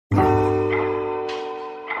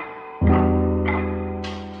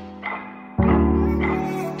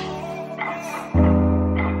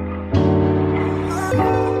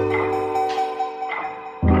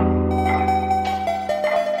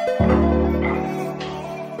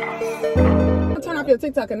off your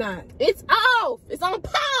TikTok or not? It's off. It's on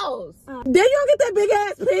pause. Then you don't get that big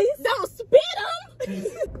ass piece. Don't spit them.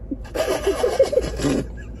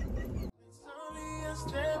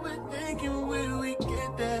 Thinking will we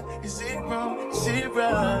get there? Is it wrong? Is it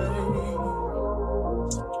right?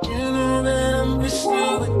 You know that I'm missing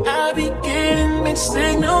you, but I be getting mixed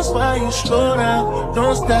signals while you slow down.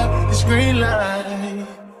 Don't stop this green light.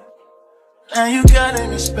 Now you gotta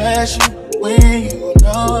be special when you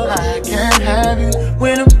know I can't have you.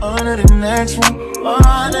 When I'm under the next one,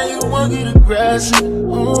 oh, now you won't get aggressive.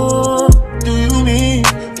 Oh, do you mean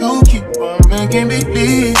you keep on making me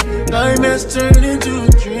believe nightmares turn into a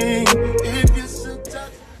dream? If you're so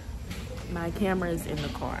tough. My camera is in the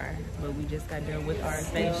car, but we just got done with our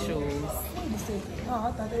facials. Oh,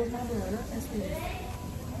 I thought that was my brother. That's this.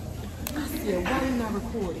 I said, why are you not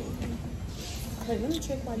recording? Okay, let me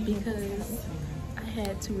check my Because I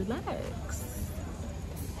had to relax.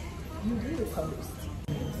 You did post.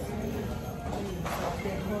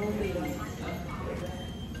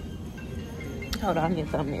 Hold on, get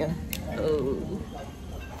thumbnail. Oh,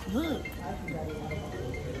 look.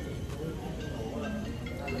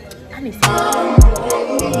 I need some.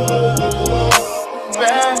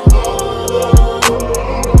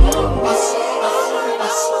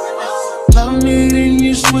 Love needing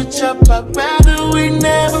you switch up. I'd rather we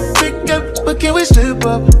never pick up, but can we slip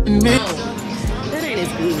up and mix? That ain't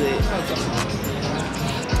as good.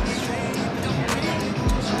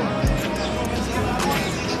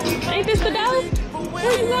 Ain't this the dough?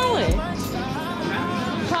 Where you going?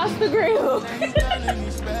 Toss the grill.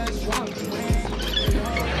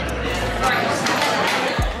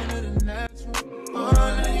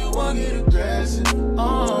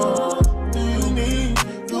 Do you mean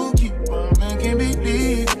you keep on making me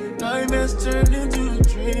believe nightmares turn into a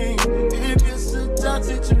dream? If you're so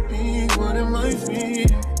toxic to me, what am I feeling?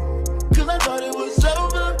 Cause I thought it was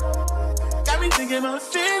over. Got me thinking about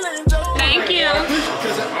feelings over. Thank you.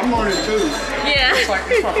 Because I'm learning too. Yeah. It's like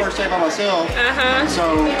it's my first day by myself.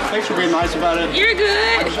 So thanks for being nice about it. You're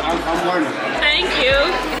good. I'm learning. Thank you.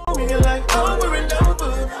 You're like over and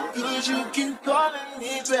over. Cause you keep calling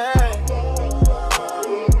me back.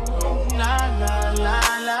 La la la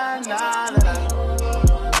la la la.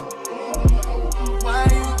 Why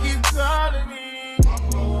you keep calling me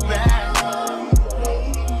back?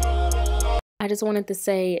 I just wanted to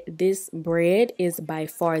say this bread is by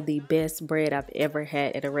far the best bread I've ever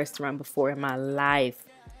had at a restaurant before in my life.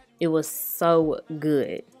 It was so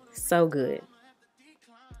good. So good.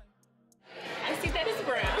 I see that it's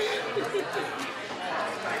brown.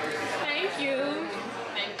 Thank you.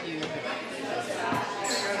 Thank you.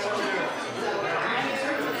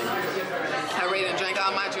 I ready to drink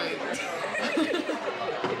all my drink.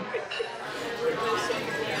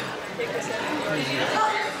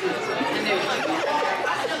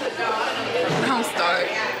 Don't start.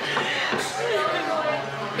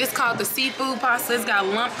 It's called the seafood pasta. It's got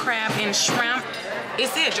lump crab and shrimp. It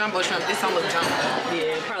said jumbo shrimp. This don't look jumbo.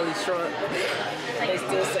 Yeah, probably shrimp. They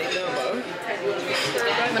still say jumbo.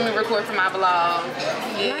 Let me record for my vlog.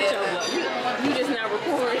 Yeah. Not your vlog. You just not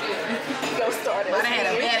record. Go start it. I done had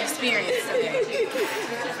a bad experience today.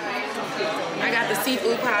 I got the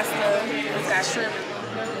seafood pasta. It's got shrimp.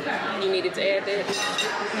 You needed to add that?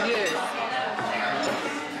 Yeah.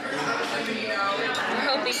 I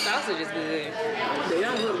hope these sausages good. They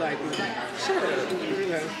don't look like it. Shut up.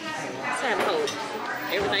 Let's have hope.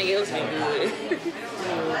 Everything else been good.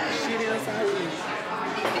 Shit else I eat.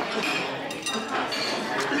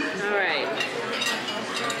 Alright.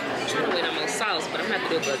 I'm trying to wait on my sauce, but I'm gonna have to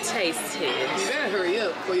do a little taste test. You better hurry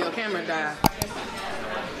up before your camera die.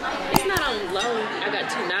 It's not on low. I got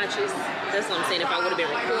 2 notches. That's what I'm saying. If I would have been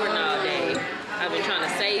recording all day, I've been trying to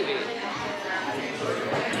save it.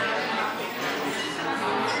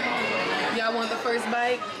 Y'all want the first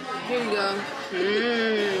bite? Here you go.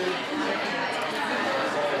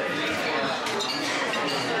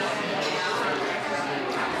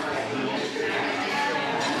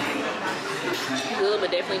 Good, but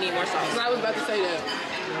definitely need more sauce. I was about to say that.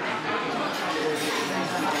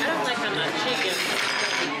 I don't like how my chicken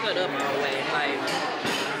be cut up all the way. Like,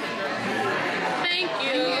 thank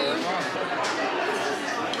you.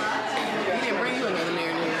 He didn't bring you another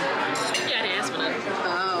marinade. Yeah, I didn't ask for nothing. Oh.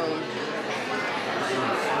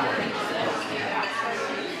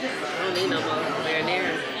 I don't need no more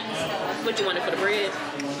marinara. What you wanted for the bread?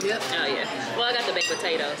 Yep. Oh yeah. Well, I got the baked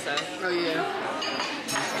potato, so. Oh yeah.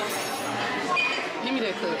 Give me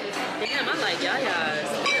that cup. Damn, I like y'all.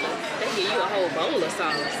 They give you a whole bowl of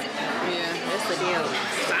sauce. Yeah. That's the damn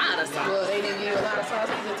side of sauce. Well, they didn't give you a lot of sauce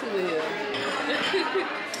because it's too little.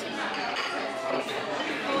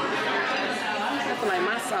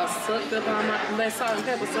 sauce sucked up on my, that salt and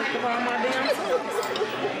pepper sucked up on my damn sauce.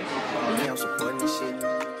 I'm supporting this shit.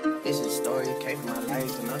 This is a story that came from my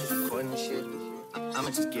life, and I'm just recording this shit. I'ma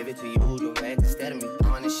just give it to you direct instead of me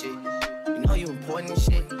throwing this shit. You know you important and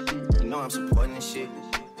shit. You know I'm supporting this shit.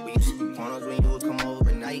 We used to be pornos when you would come over,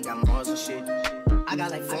 but now you got Mars and shit. I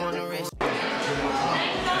got like 4 on the wrist.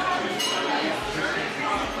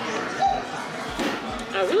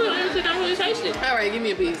 I really honestly don't really taste it. All right, give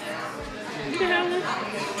me a piece. You can have one.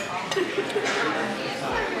 I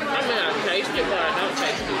mean, I taste it, but I don't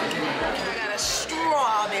taste it. I got a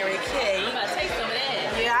strawberry cake. I'm about to take some of that.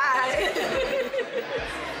 Yeah,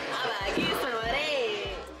 I'm about to get some of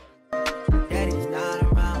that. Daddy's not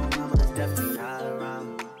around, mama's definitely not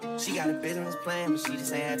around. She got a business plan, but she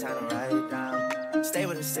just ain't had time to write it down. Stay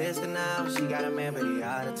with her sister now, she got a man, but he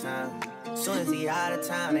out of town. Soon as he out of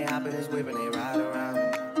town, they hop in his whip and they ride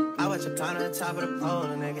around. I watch her climb to the top of the pole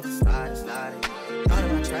and they get to slide. Thought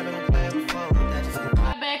about trapping and playing before, but that just ain't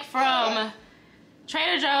right. Back from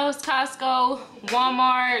Trader Joe's, Costco,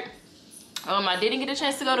 Walmart. I didn't get a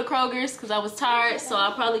chance to go to Kroger's because I was tired, so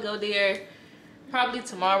I'll probably go there probably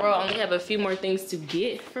tomorrow. I only have a few more things to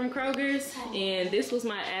get from Kroger's, and this was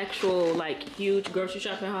my actual like huge grocery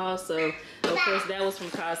shopping haul. So of course that was from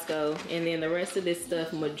Costco, and then the rest of this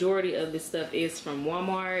stuff, majority of this stuff is from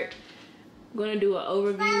Walmart. I'm gonna do an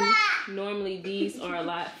overview. Normally these are a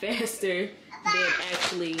lot faster than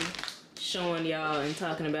actually showing y'all and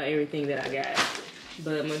talking about everything that I got,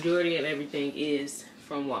 but majority of everything is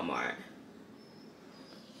from Walmart.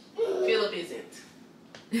 Philip isn't.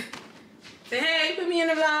 Say hey, put me in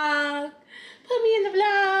the vlog. Put me in the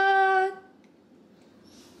vlog.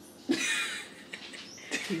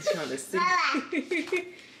 He's trying to see.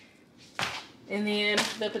 And then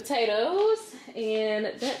the potatoes,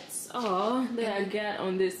 and that's all that I got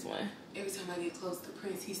on this one. Every time I get close to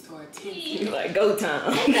Prince, he starts tensing. He's like, go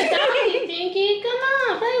time. The doggy, Pinky, come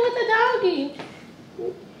on, play with the doggy.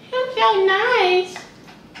 Him so nice.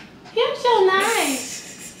 Him so nice.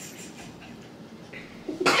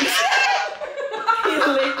 He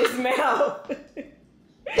licked his mouth.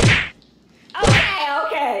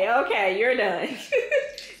 Okay, you're done.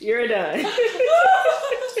 You're done. you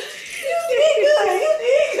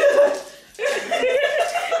did good.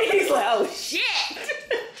 He's like, oh shit.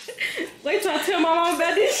 Wait till I tell my mom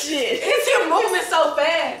about this shit. It's your movement so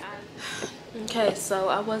fast. Okay, so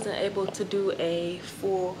I wasn't able to do a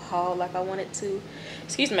full haul like I wanted to.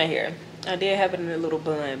 Excuse my hair. I did have it in a little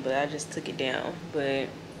bun, but I just took it down. But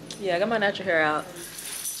yeah, I got my natural hair out.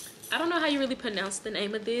 I don't know how you really pronounce the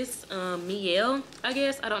name of this. Miel, I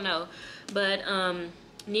guess. I don't know. But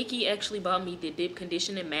Nikki actually bought me the deep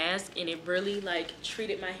conditioning mask, and it really like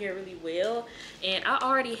treated my hair really well. And I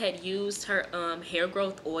already had used her hair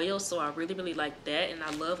growth oil, so I really like that. And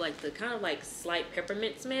I love like the kind of like slight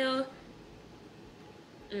peppermint smell.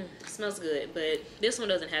 It smells good, but this one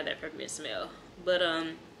doesn't have that peppermint smell. But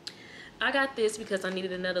I got this because I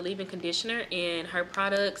needed another leave-in conditioner, and her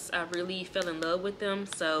products, I really fell in love with them.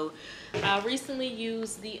 So I recently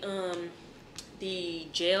used the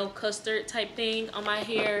gel custard type thing on my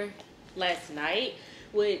hair last night,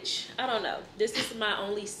 which I don't know, this is my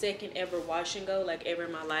only second ever wash and go like ever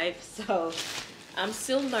in my life, so I'm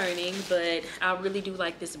still learning, but I really do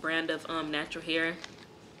like this brand of natural hair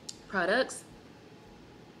products.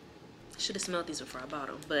 Should have smelled these before I bought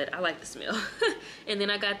them, but I like the smell. And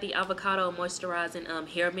then I got the avocado moisturizing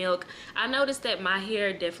hair milk. I noticed that my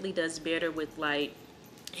hair definitely does better with like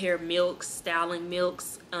hair milks, styling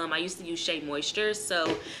milks. I used to use Shea Moisture,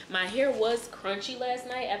 so my hair was crunchy last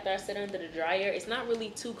night after I set it under the dryer. It's not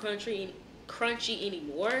really too crunchy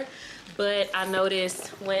anymore, but I noticed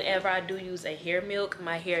whenever I do use a hair milk,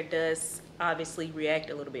 my hair does obviously react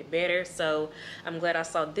a little bit better. So I'm glad I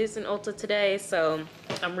saw this in Ulta today. So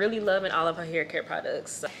I'm really loving all of her hair care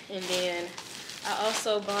products. And then I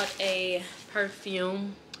also bought a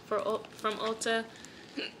perfume from Ulta.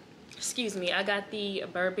 Excuse me, I got the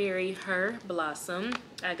Burberry Her Blossom.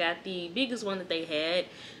 I got the biggest one that they had,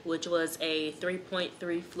 which was a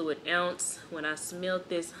 3.3 fluid ounce. When I smelled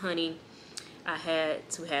this honey, I had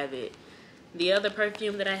to have it. The other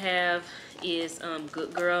perfume that I have is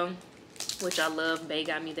Good Girl, which I love. Bae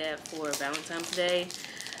got me that for Valentine's Day.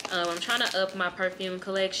 I'm trying to up my perfume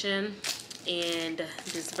collection, and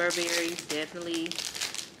this Burberry definitely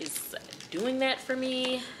is doing that for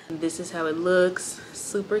me. This is how it looks,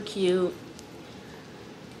 super cute,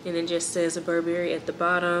 and it just says Burberry at the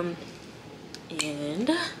bottom. And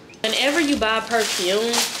whenever you buy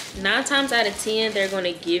perfume, 9 times out of 10 they're going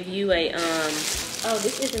to give you a oh,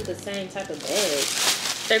 this isn't the same type of bag.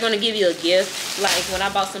 They're going to give you a gift. Like when I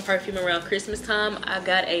bought some perfume around Christmas time, I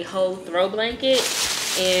got a whole throw blanket,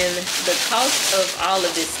 and the cost of all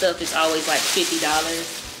of this stuff is always like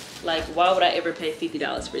 $50. Like, why would I ever pay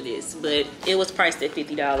 $50 for this? But it was priced at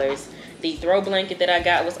 $50. The throw blanket that I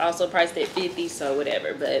got was also priced at $50, so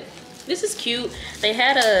whatever. But this is cute. They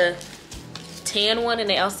had a tan one and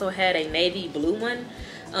they also had a navy blue one.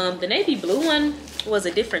 The navy blue one was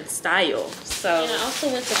a different style. So and I also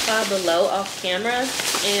went to Five Below off camera,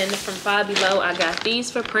 and from Five Below I got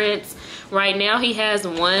these for Prince. Right now he has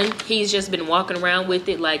one. He's just been walking around with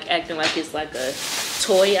it, like acting like it's like a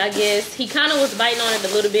toy, I guess. He kind of was biting on it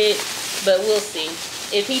a little bit, but we'll see.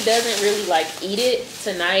 If he doesn't really like eat it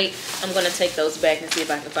tonight, I'm gonna take those back and see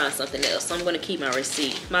if I can find something else. So I'm gonna keep my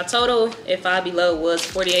receipt. My total at Five Below was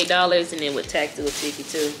 $48, and then with tax it was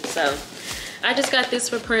 $52. So I just got this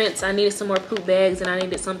for Prince. I needed some more poop bags, and I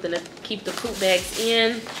needed something to keep the poop bags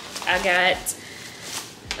in. I got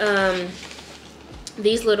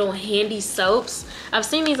these little handy soaps. I've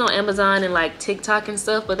seen these on Amazon and like TikTok and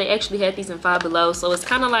stuff, but they actually had these in Five Below. So it's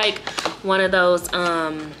kind of like one of those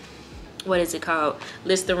what is it called,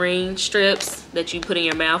 Listerine strips that you put in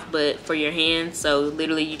your mouth but for your hands. So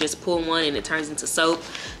literally you just pull one and it turns into soap.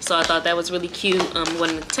 So I thought that was really cute. I'm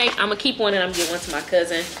gonna keep one and I'm gonna give one to my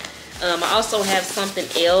cousin. I also have something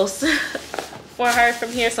else for her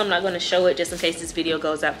from here, so I'm not going to show it just in case this video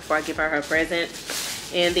goes out before I give her her present.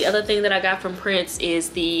 And the other thing that I got from Prince is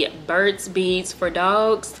the Burt's Beads for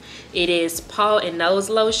Dogs. It is paw and nose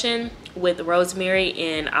lotion with rosemary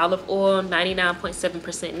and olive oil,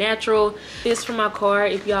 99.7% natural. This for my car.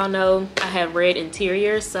 If y'all know, I have red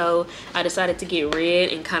interior, so I decided to get red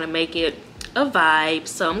and kind of make it a vibe.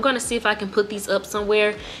 So I'm going to see if I can put these up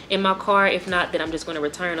somewhere in my car. If not, then I'm just going to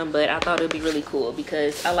return them. But I thought it would be really cool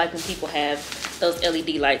because I like when people have those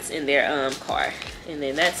LED lights in their car. And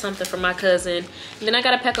then that's something for my cousin. And then I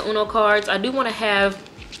got a pack of Uno cards. I do want to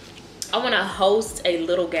host a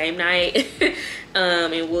little game night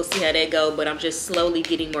and we'll see how that go. But I'm just slowly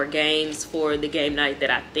getting more games for the game night that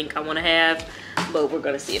I think I want to have, but we're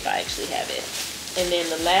going to see if I actually have it. And then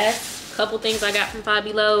the last couple things I got from Five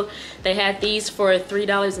Below, they had these for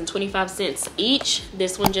 $3.25 each.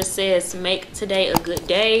 This one just says make today a good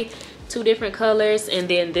day, 2 different colors. And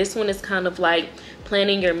then this one is kind of like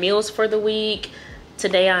planning your meals for the week.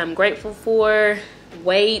 Today I'm grateful for,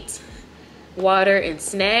 weight, water, and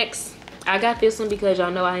snacks. I got this one because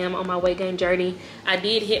y'all know I am on my weight gain journey. I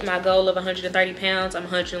did hit my goal of 130 pounds. I'm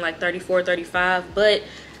 134, 35, but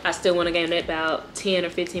I still want to gain about 10 or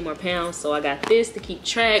 15 more pounds. So I got this to keep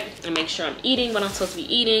track and make sure I'm eating what I'm supposed to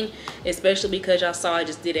be eating, especially because y'all saw I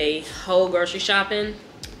just did a whole grocery shopping.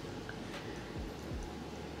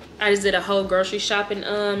 I just did a whole grocery shopping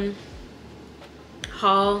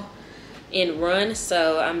haul and run,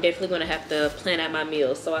 so I'm definitely going to have to plan out my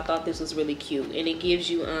meals. So I thought this was really cute, and it gives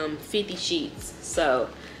you 50 sheets, so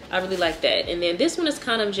I really like that. And then this one is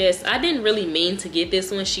kind of just, I didn't really mean to get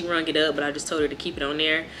this one. She rung it up, but I just told her to keep it on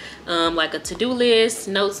there. Like a to-do list,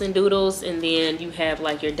 notes and doodles, and then you have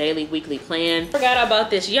like your daily, weekly plan. Forgot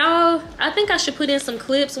about this, y'all. I think I should put in some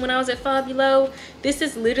clips when I was at Five Below. This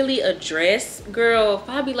is literally a dress. Girl,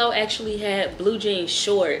 Five Below actually had blue jean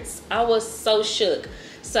shorts. I was so shook.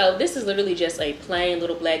 So this is literally just a plain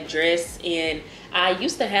little black dress, and I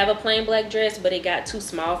used to have a plain black dress, but it got too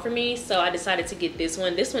small for me, so I decided to get this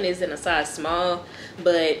one. This one is in a size small,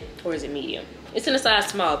 but, or is it medium? It's in a size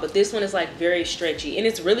small, but this one is like very stretchy, and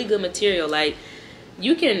it's really good material. Like,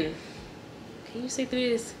 you can you see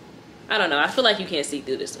through this? I don't know, I feel like you can't see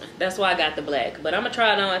through this one. That's why I got the black, but I'm gonna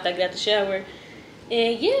try it on after I get out the shower.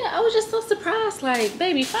 And yeah, I was just so surprised. Like,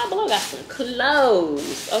 baby, Five Below got some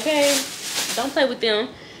clothes, okay? Don't play with them.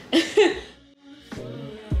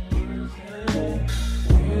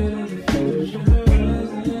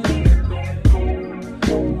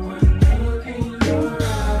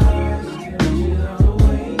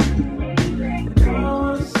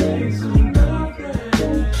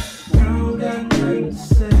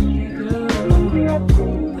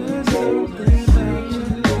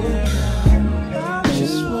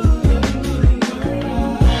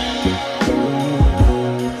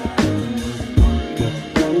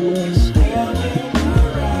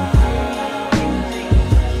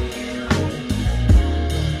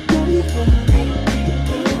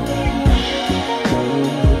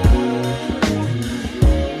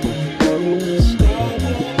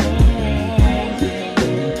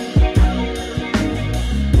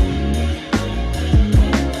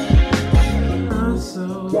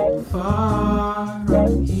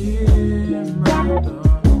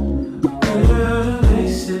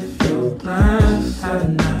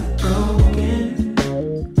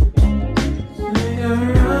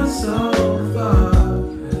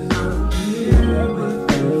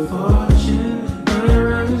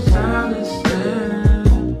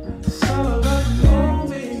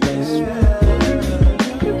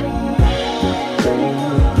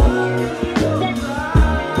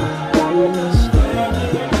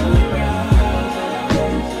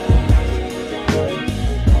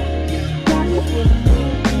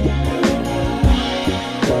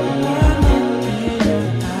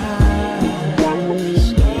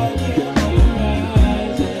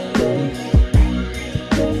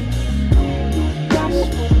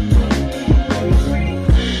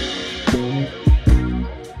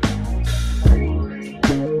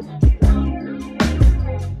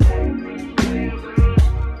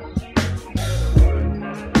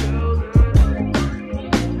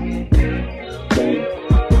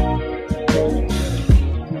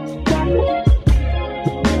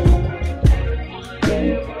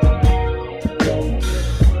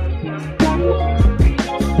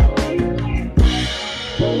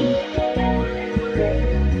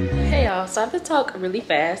 so I have to talk really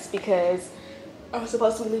fast because I'm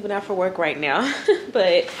supposed to be leaving out for work right now.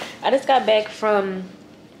 But I just got back from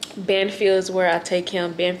Banfield's where I take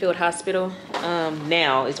him, Banfield Hospital.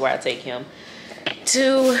 Now is where I take him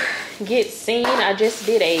to get seen. I just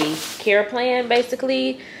did a care plan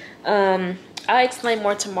basically. I'll explain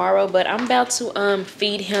more tomorrow, but I'm about to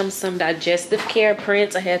feed him some digestive care.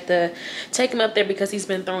 Prince, I had to take him up there because he's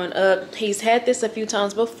been throwing up. He's had this a few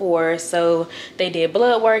times before, so they did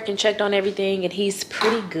blood work and checked on everything, and he's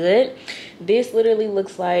pretty good. This literally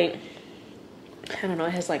looks like, I don't know,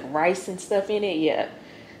 it has like rice and stuff in it. Yeah,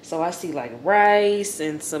 so I see like rice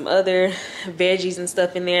and some other veggies and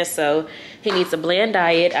stuff in there, so he needs a bland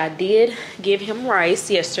diet. I did give him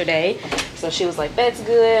rice yesterday, so she was like, that's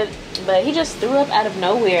good. But he just threw up out of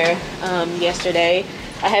nowhere yesterday.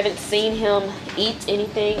 I haven't seen him eat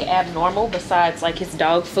anything abnormal besides like his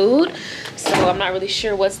dog food, so I'm not really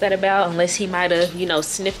sure what's that about, unless he might have, you know,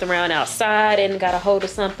 sniffed around outside and got a hold of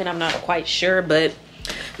something. I'm not quite sure, but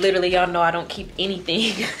literally, y'all know I don't keep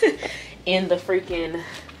anything in the freaking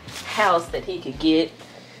house that he could get,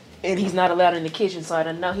 and he's not allowed in the kitchen, so I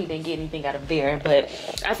don't know he didn't get anything out of there. But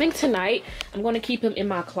I think tonight I'm going to keep him in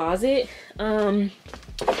my closet,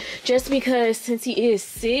 just because since he is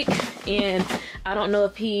sick, and I don't know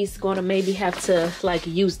if he's going to maybe have to like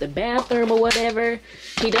use the bathroom or whatever.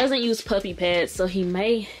 He doesn't use puppy pads, so he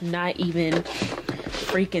may not even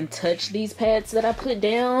freaking touch these pads that I put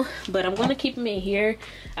down, but I'm going to keep him in here.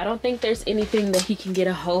 I don't think there's anything that he can get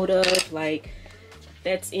a hold of. Like,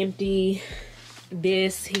 that's empty.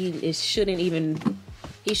 This, he shouldn't even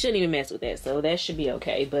mess with that, so that should be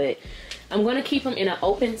okay. But I'm gonna keep him in an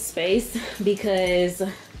open space because,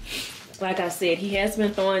 like I said, he has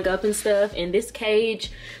been throwing up and stuff, and this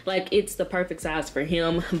cage, like, it's the perfect size for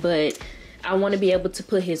him. But I want to be able to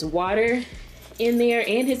put his water in there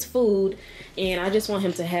and his food, and I just want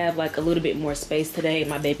him to have like a little bit more space today.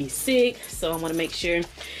 My baby's sick, so I want to make sure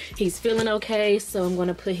he's feeling okay. So I'm going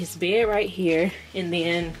to put his bed right here, and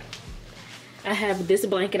then I have this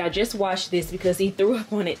blanket. I just washed this because he threw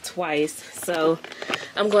up on it twice, so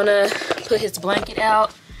I'm going to put his blanket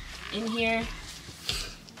out in here.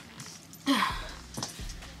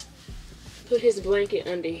 Put his blanket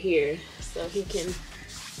under here so he can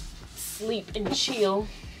sleep and chill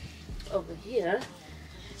over here.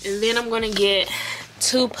 And then I'm gonna get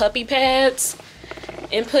 2 puppy pads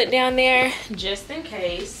and put down there just in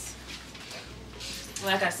case.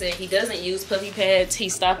 Like I said, he doesn't use puppy pads. He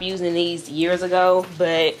stopped using these years ago,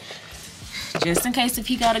 but just in case if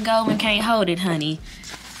he gotta go and can't hold it, honey,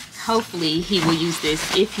 hopefully he will use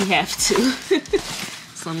this if he have to.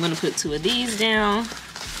 So I'm gonna put 2 of these down.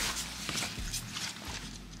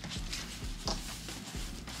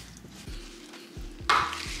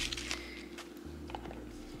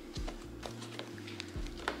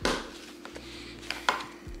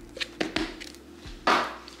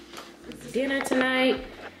 Dinner tonight.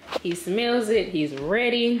 He smells it. He's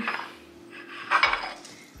ready.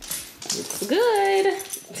 It's good.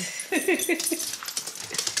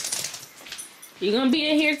 You're gonna be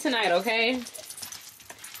in here tonight, okay?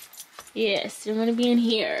 Yes, you're gonna be in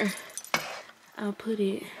here. I'll put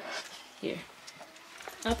it here.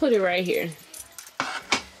 I'll put it right here.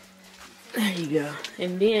 There you go.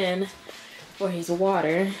 And then for his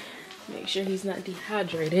water, make sure he's not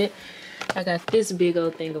dehydrated. I got this big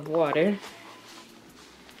old thing of water.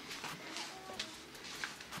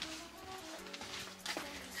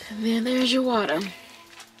 And then there's your water.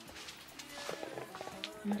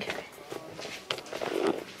 Okay.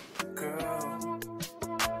 Girl,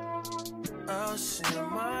 I'll share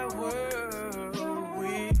my world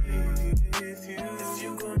with you. If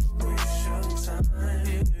you're gonna waste your time,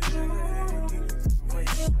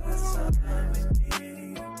 waste your time with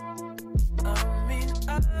me.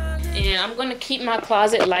 And I'm gonna keep my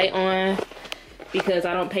closet light on because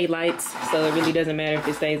I don't pay lights, so it really doesn't matter if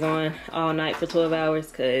it stays on all night for 12 hours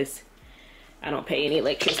because I don't pay any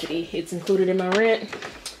electricity. It's included in my rent.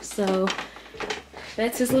 So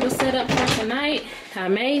that's his little setup for tonight. I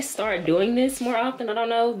may start doing this more often, I don't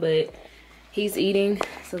know, but he's eating,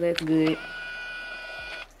 so that's good.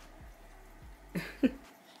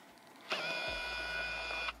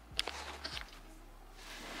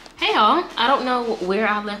 Hey y'all, I don't know where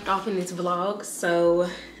I left off in this vlog, so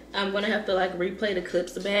I'm gonna have to like replay the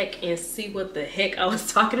clips back and see what the heck I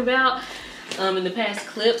was talking about in the past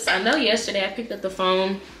clips. I know yesterday I picked up the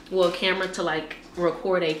phone, well, camera to like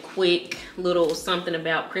record a quick little something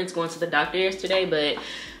about Prince going to the doctor yesterday, but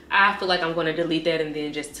I feel like I'm gonna delete that and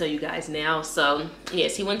then just tell you guys now. So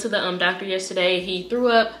yes, he went to the doctor yesterday. He threw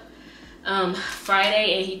up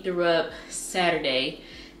Friday and he threw up Saturday.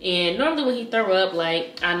 And normally when he throw up,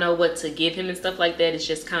 like, I know what to give him and stuff like that. It's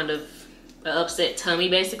just kind of an upset tummy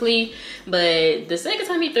basically. But the second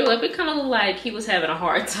time he threw up, it kind of looked like he was having a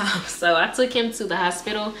hard time. So I took him to the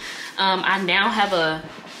hospital. I now have a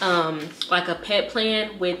like a pet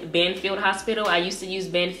plan with Banfield Hospital. I used to use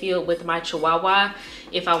Banfield with my Chihuahua.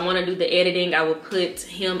 If I want to do the editing, I will put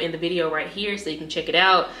him in the video right here so you can check it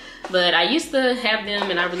out. But I used to have them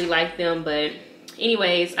and I really like them. But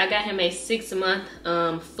anyways, I got him a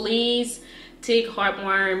 6-month fleas, tick,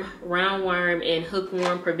 heartworm, roundworm, and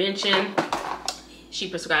hookworm prevention. She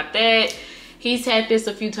prescribed that. He's had this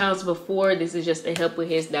a few times before. This is just to help with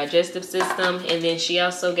his digestive system. And then she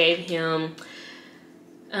also gave him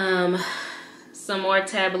some more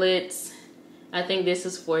tablets. I think this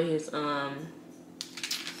is for his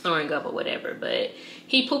throwing up or whatever. But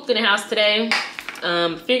he pooped in the house today.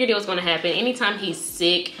 Figured it was going to happen. Anytime he's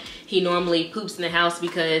sick, he normally poops in the house,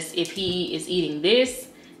 because if he is eating this,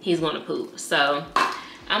 he's going to poop. So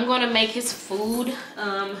I'm going to make his food.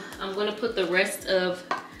 I'm going to put the rest of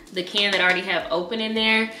the can that I already have open in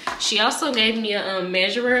there. She also gave me a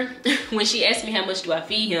measurer. When she asked me how much do I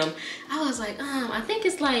feed him, I was like, I think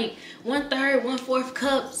it's like 1/3, 1/4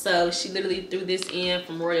 cup. So she literally threw this in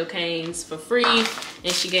from Royal Cane's for free,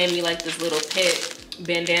 and she gave me like this little pet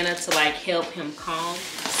bandana to like help him calm.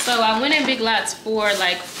 So I went in Big Lots for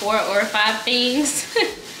like 4 or 5 things.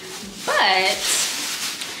 But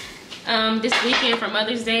this weekend for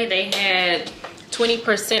Mother's Day, they had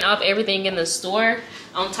 20% off everything in the store,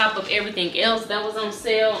 on top of everything else that was on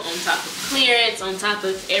sale, on top of clearance, on top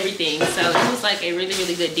of everything. So it was like a really,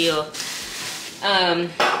 really good deal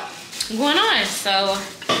going on. So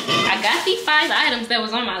I got the 5 items that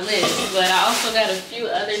was on my list, but I also got a few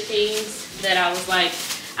other things that I was like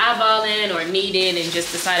eyeballing or needed and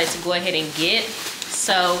just decided to go ahead and get.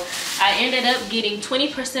 So I ended up getting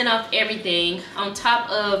 20% off everything, on top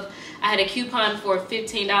of, I had a coupon for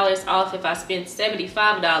 $15 off if I spent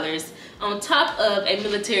 $75, on top of a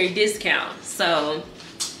military discount. So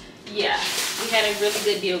yeah, we had a really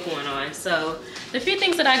good deal going on. So the few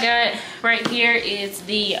things that I got right here is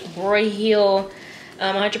the Broyhill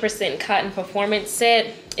 100% cotton performance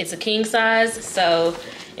set. It's a king size. So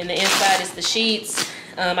in the inside is the sheets.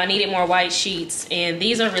 I needed more white sheets, and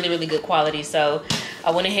these are really, really good quality. So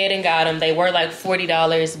I went ahead and got them. They were like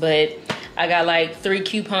 $40, but I got like 3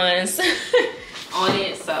 coupons on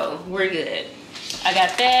it, so we're good. I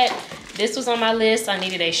got that. This was on my list. I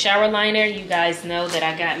needed a shower liner. You guys know that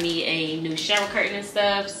I got me a new shower curtain and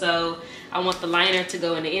stuff, so I want the liner to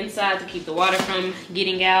go in the inside to keep the water from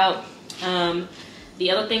getting out.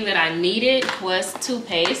 The other thing that I needed was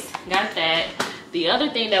toothpaste. Got that. The other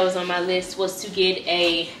thing that was on my list was to get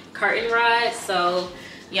a curtain rod. So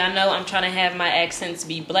y'all know I'm trying to have my accents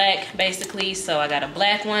be black basically, so I got a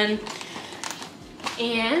black one.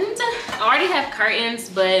 And I already have curtains,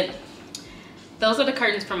 but those are the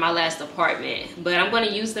curtains from my last apartment. But I'm going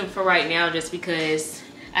to use them for right now just because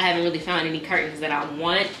I haven't really found any curtains that I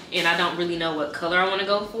want, and I don't really know what color I want to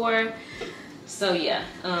go for. So yeah,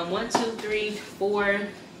 1, 2, 3, 4.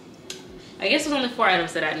 I guess it was only 4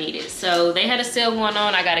 items that I needed. So they had a sale going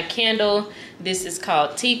on. I got a candle. This is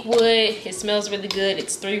called teak wood. It smells really good.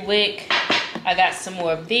 It's 3 wick. I got some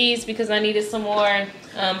more of these because I needed some more.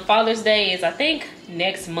 Father's Day is, I think,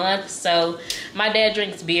 next month. So my dad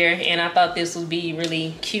drinks beer, and I thought this would be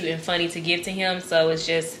really cute and funny to give to him. So it's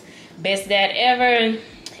just best dad ever,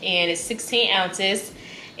 and it's 16 ounces,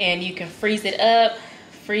 and you can freeze it up,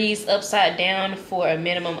 freeze upside down for a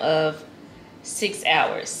minimum of 6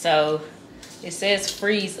 hours. So it says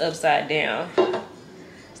freeze upside down,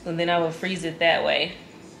 so then I will freeze it that way.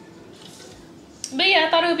 But yeah,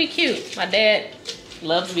 I thought it would be cute. My dad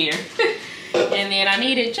loves beer. And then I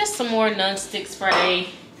needed just some more non-stick spray.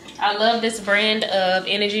 I love this brand of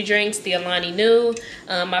energy drinks, the Alani Nu.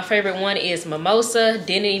 My favorite one is Mimosa.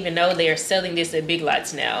 Didn't even know they are selling this at Big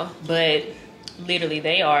Lots now, but literally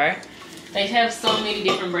they are. They have so many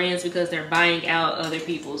different brands because they're buying out other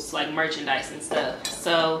people's like merchandise and stuff.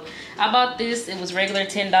 So I bought this. It was regular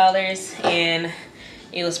 $10, and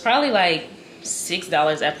it was probably like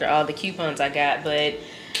 $6 after all the coupons I got. But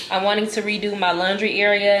I'm wanting to redo my laundry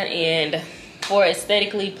area, and for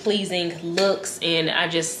aesthetically pleasing looks, and I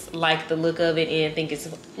just like the look of it and think it's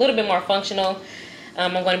a little bit more functional.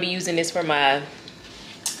 I'm going to be using this for my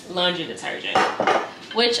laundry detergent,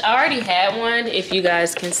 which I already had one, if you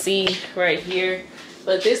guys can see right here,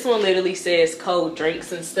 but this one literally says cold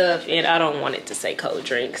drinks and stuff, and I don't want it to say cold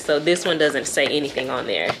drinks, so this one doesn't say anything on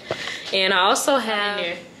there. And I also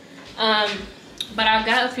have but I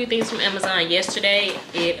got a few things from Amazon yesterday.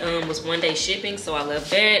 It was 1-day shipping, so I love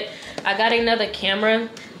that. I got another camera.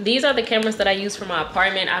 These are the cameras that I use for my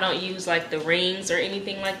apartment. I don't use like the rings or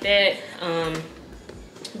anything like that.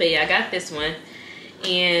 But yeah, I got this one.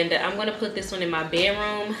 And I'm gonna put this one in my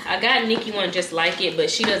bedroom. I got Nikki one just like it, but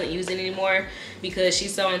she doesn't use it anymore because she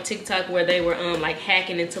saw on TikTok where they were like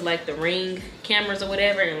hacking into like the Ring cameras or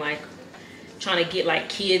whatever and like trying to get like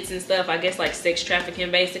kids and stuff. I guess like sex trafficking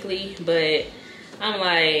basically. But I'm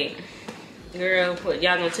like, girl, what,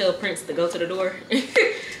 y'all gonna tell Prince to go to the door?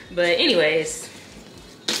 But anyways,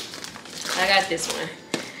 I got this one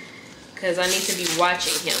because I need to be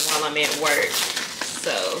watching him while I'm at work.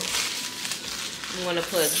 So I'm gonna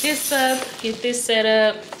plug this up, get this set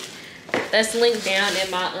up. That's linked down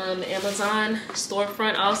in my Amazon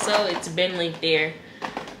storefront also. It's been linked there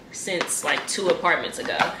since like 2 apartments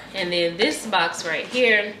ago. And then this box right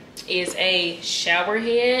here is a shower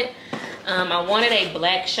head. I wanted a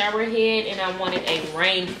black shower head and I wanted a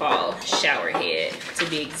Rainfall shower head to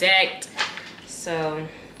be exact. So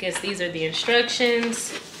I guess these are the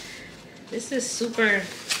instructions. This is super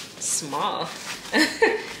small.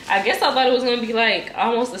 I guess I thought it was gonna be like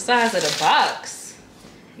almost the size of the box,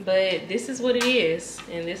 but this is what it is,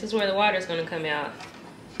 and this is where the water is gonna come out.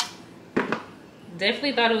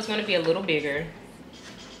 Definitely thought it was gonna be a little bigger,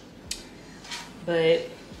 but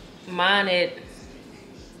mine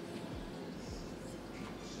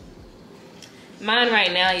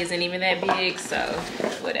right now isn't even that big, so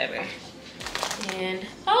whatever. And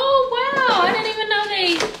oh wow, I didn't even know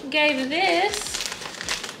they gave this.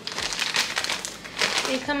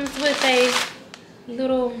 It comes with a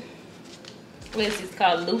little, what is this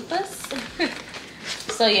called, loofahs?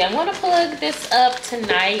 So yeah, I'm gonna plug this up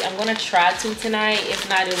tonight. I'm gonna try to tonight. If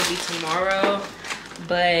not, it'll be tomorrow.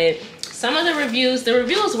 But some of the reviews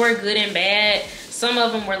were good and bad. Some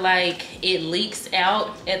of them were like, it leaks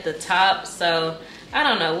out at the top. So I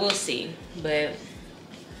don't know, we'll see. But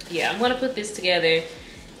yeah, I'm gonna put this together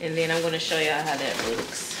and then I'm gonna show y'all how that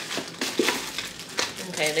looks.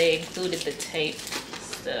 Okay, they included the tape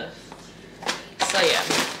stuff. So yeah,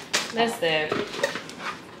 that's that.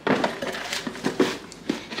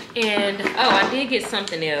 And oh, I did get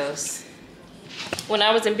something else. When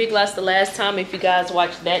I was in Big Lots the last time, if you guys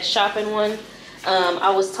watched that shopping one,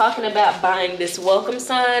 I was talking about buying this welcome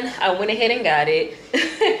sign. I went ahead and got it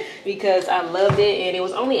because I loved it, and it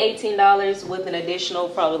was only $18 with an additional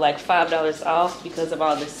probably like $5 off because of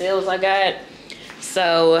all the sales I got.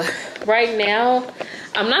 So right now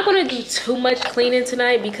I'm not going to do too much cleaning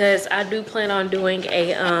tonight because I do plan on doing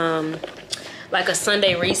a like a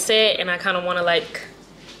Sunday reset, and I kind of want to like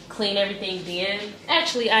clean everything then.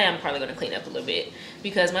 Actually, I am probably going to clean up a little bit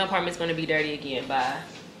because my apartment's going to be dirty again by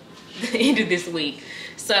the end of this week.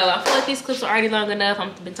 So I feel like these clips are already long enough.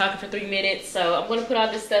 I've been talking for 3 minutes, so I'm going to put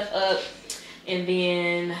all this stuff up and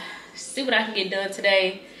then see what I can get done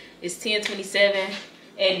today. It's 10:27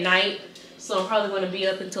 at night, so I'm probably going to be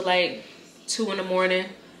up until like 2 in the morning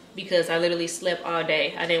because I literally slept all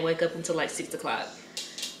day. I didn't wake up until like 6 o'clock.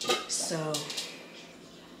 So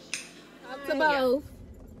Up to both.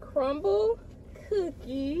 Crumbl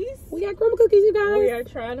cookies. We got Crumbl cookies, you guys. We are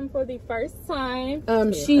trying them for the first time.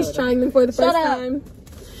 She's trying them for the first time.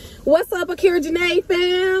 What's up, Akeira Janee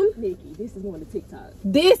fam? Nikki, this is going to TikTok.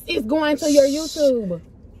 This is going to your YouTube.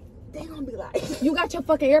 They gonna be like, You got your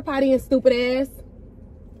fucking AirPod in, stupid ass.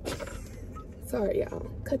 Sorry,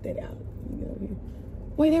 y'all. Cut that out.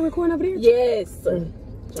 Wait, they recording over there? yes.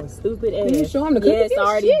 Your stupid ass. Did you show them the cookies? Yes, I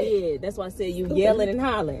already Shit. did. That's why I said you Stupid. yelling and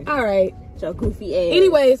hollering. All right. Your goofy ass.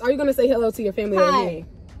 Anyways, are you gonna say hello to your family? Hi.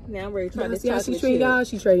 Now I'm ready to try this See how she chocolate treating chip.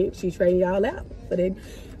 y'all? She trading y'all out. But they don't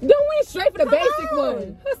went straight for the basic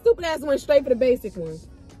one. Her stupid ass went straight for the basic one.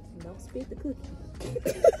 Don't spit the cookie.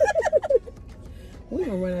 We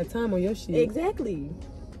gonna run out of time on your shit. Exactly.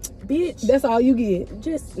 Bitch. That's all you get.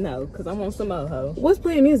 Just no, because I want some more, ho. What's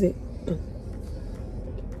playing music?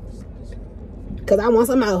 Cause I want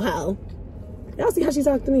some more, ho. Y'all see how she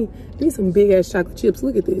talked to me? These some big ass chocolate chips.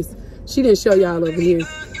 Look at this. She didn't show y'all over here.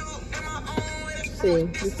 See,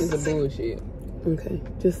 this is a bullshit. Okay,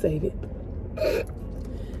 just save it.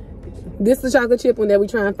 This is the chocolate chip one that we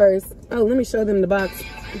trying first. Oh, let me show them the box.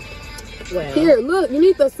 Wow. Here, look, you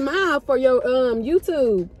need to smile for your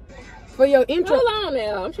YouTube. For your intro. Hold on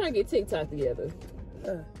now. I'm trying to get TikTok together.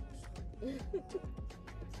 I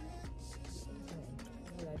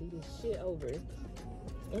gotta do this shit over.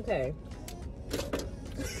 Okay.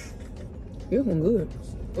 This one good.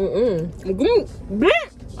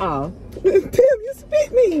 Oh. Tim, you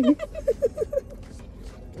spit me.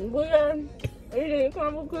 We are eating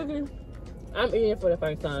Crumbl cookies. I'm eating it for the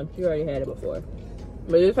first time. She already had it before.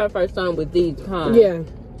 But it's her first time with these kinds. Yeah.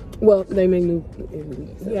 Well, they make new.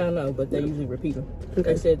 Yeah, I know, but they usually repeat them.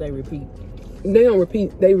 Okay. They said they repeat. They don't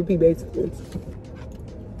repeat. They repeat basic ones.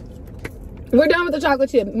 We're done with the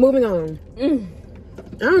chocolate chip. Moving on. I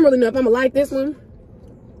don't really know if I'm gonna like this one.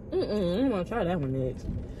 I'm gonna try that one next.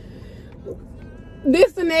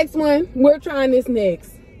 This the next one. We're trying this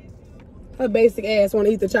next. Her basic ass want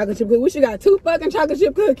to eat the chocolate chip cookie. We should got 2 fucking chocolate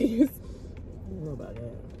chip cookies. I don't know about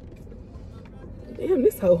that. Damn,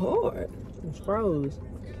 this so hard. It's froze.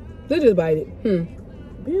 They just bite it.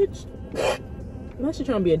 Bitch. Unless you're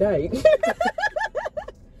trying to be a dyke.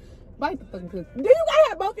 Bite the fucking cookie. Do you gotta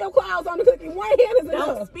have both your claws on the cookie? One hand is enough.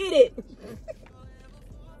 Don't spit it.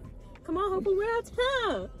 Come on, hopefully we're out of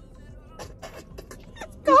time.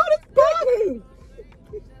 God, it's biting.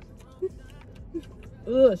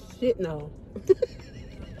 Ugh, shit, no.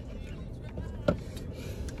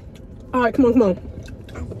 All right, come on, come on.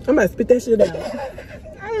 I'm about to spit that shit out.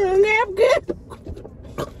 I'm good.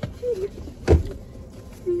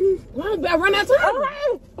 Well, I'm about to run out of time. All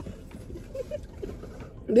right.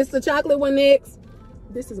 This is the chocolate one next.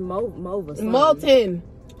 This is Mova. Molten.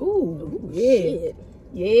 Ooh, yeah. Shit.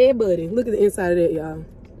 Yeah, buddy. Look at the inside of that, y'all.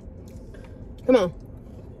 Come on.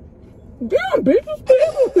 Damn, bitch,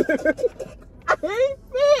 I ain't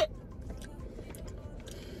fit.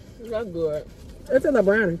 That's good. That's in the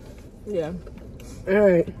brownie. Yeah. All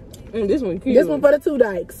right. And this one cute. This one for the 2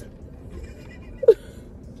 dykes.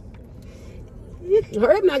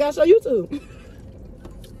 Hurry up, now I gotta show you 2.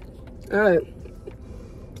 All right.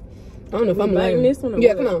 I don't know if I'm liking this one or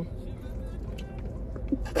yeah, what? come on.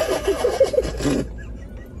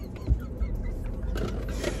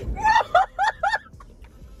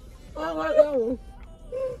 I like that one.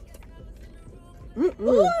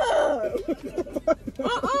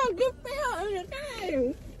 Get fell in your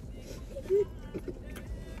thing.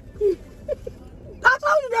 I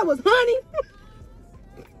told you that was honey.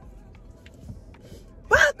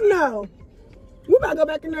 Fuck no. We about to go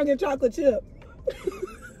back in there and get chocolate chip.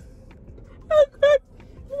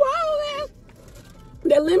 Wow,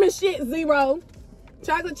 that lemon shit 0.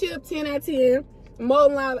 Chocolate chip 10 out of 10.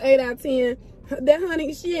 Molten lava 8 out of 10. That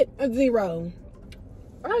honey shit a 0.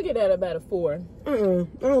 I get that about a 4. I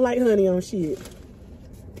don't like honey on shit.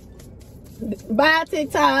 Bye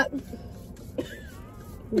TikTok.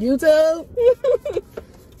 YouTube.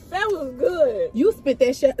 That was good. You spit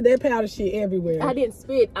that powder shit everywhere. I didn't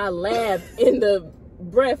spit. I laughed in the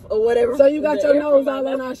breath or whatever. So you got your nose all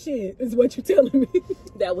on our shit, is what you telling me.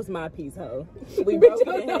 That was my piece, ho. We broke it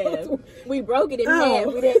in half. We broke it in half.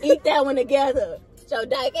 We didn't eat that one together. Your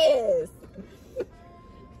dyke ass.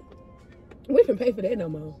 We can pay for that no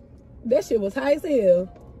more. That shit was high as hell.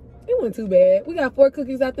 It wasn't too bad. We got 4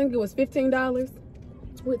 cookies. I think it was $15.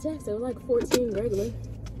 With tax, it was like 14 regular.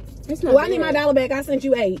 It's not Well, bad. I need my dollar back. I sent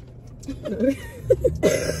you 8. It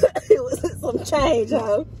was some change,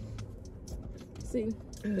 ho. See,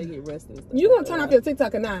 they get rusty. You gonna turn off your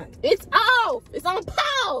TikTok or not? It's off. It's on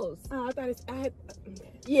pause. Oh, I thought it's.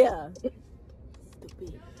 Yeah.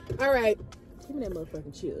 Stupid. All right. Give me that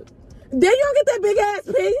motherfucking chip. Then you don't get that big ass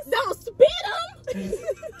piece. Don't spit them.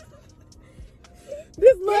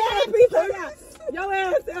 This little ass piece. I got. Your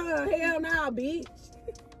ass. Hell nah, bitch.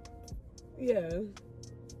 Yeah.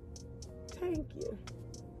 Thank you.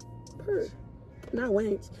 Not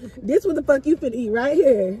wench. This what the fuck you finna eat right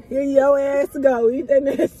here. Here your ass go. Eat that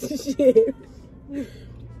nasty shit.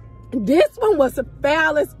 This one was the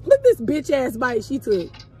foulest. Look at this bitch ass bite she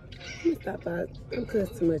took. Let me stop out. I'm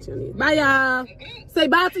cussing too much on it. Bye y'all. Say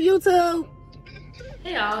bye to YouTube.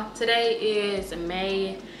 Hey y'all. Today is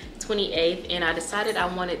May 28th and I decided I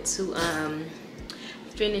wanted to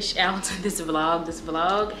finish out this vlog. This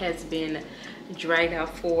vlog has been dragged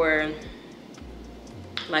out for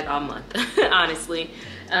like all month, honestly.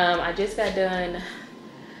 I just got done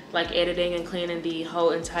like editing and cleaning the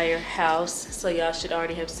whole entire house, so y'all should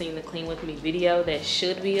already have seen the clean with me video that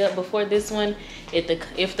should be up before this one.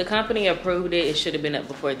 If the company approved it, it should have been up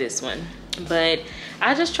before this one. But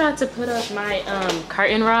I just tried to put up my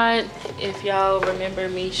curtain rod. If y'all remember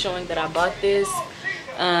me showing that I bought this,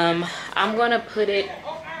 I'm gonna put it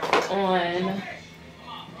on.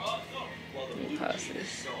 Let me pause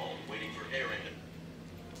this.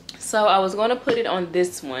 So I was going to put it on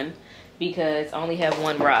this one because I only have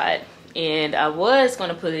 1 rod, and I was going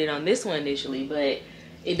to put it on this one initially, but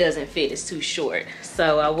it doesn't fit. It's too short.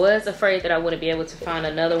 So I was afraid that I wouldn't be able to find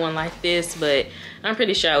another one like this, but I'm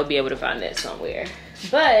pretty sure I would be able to find that somewhere.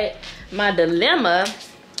 But my dilemma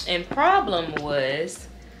and problem was,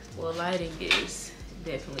 well, lighting is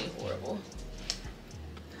definitely horrible.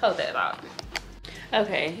 Hold that out.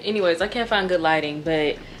 Okay, anyways, I can't find good lighting,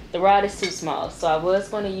 but the rod is too small, so I was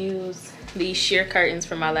going to use these sheer curtains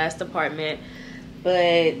from my last apartment,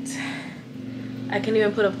 but I can't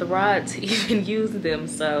even put up the rod to even use them.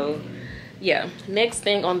 So yeah, next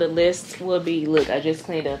thing on the list will be, look, I just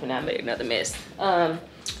cleaned up and I made another mess. I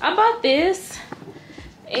bought this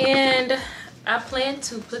and I plan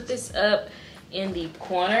to put this up in the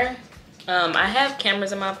corner. I have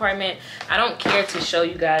cameras in my apartment. I don't care to show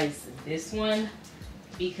you guys this one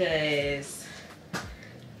because,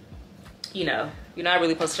 you know, you're not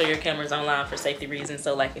really supposed to show your cameras online for safety reasons.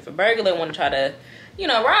 So like if a burglar want to try to, you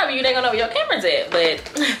know, rob you, they gonna know where your camera's at.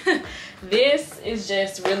 But this is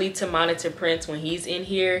just really to monitor Prince when he's in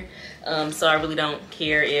here. So I really don't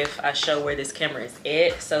care if I show where this camera is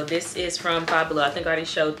at. So this is from Five Below. I think I already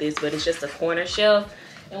showed this, but it's just a corner shelf.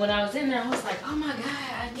 And when I was in there, I was like, oh my God,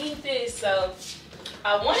 I need this. So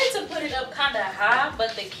I wanted to put it up kind of high,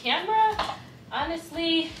 but the camera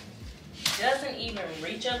honestly doesn't even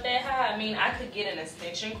reach up that high. I mean, I could get an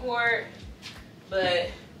extension cord, but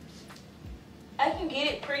I can get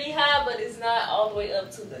it pretty high, but it's not all the way up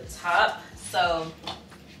to the top. So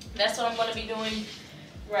that's what I'm gonna be doing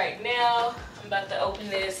right now. I'm about to open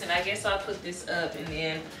this, and I guess I'll put this up and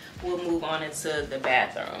then we'll move on into the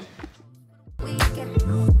bathroom.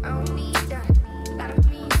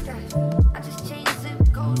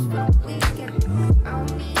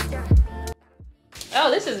 Oh,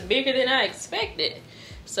 this is bigger than I expected.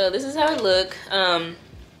 So this is how it look. I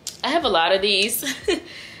have a lot of these.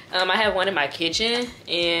 I have one in my kitchen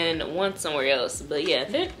and one somewhere else. But yeah,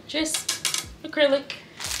 they're just acrylic.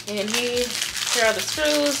 And here are the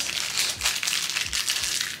screws.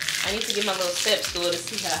 I need to get my little step stool to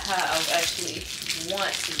see how high I actually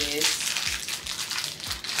want this.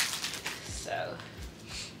 So,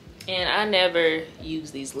 and I never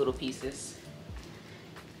use these little pieces.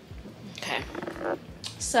 Okay.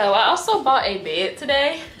 So I also bought a bed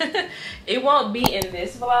today. It won't be in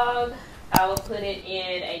this vlog. I will put it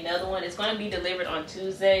in another one. It's going to be delivered on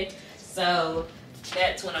Tuesday. So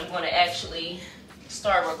that's when I'm going to actually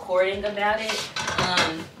start recording about it.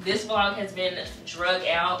 This vlog has been drug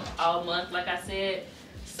out all month, like I said.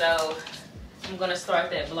 So I'm going to start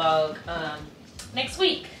that vlog next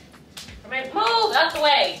week. Or maybe move out the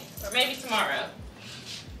way. Or maybe tomorrow.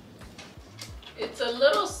 It's a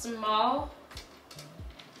little small,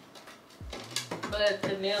 but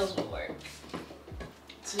the nails will work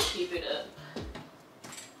to keep it up.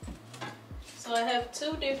 So I have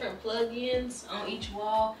two different plug-ins on each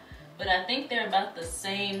wall, but I think they're about the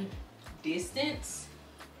same distance.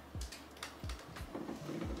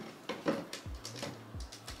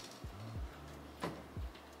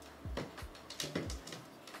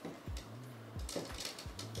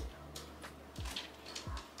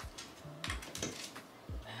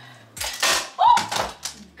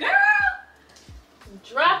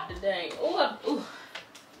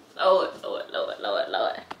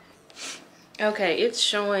 Okay, it's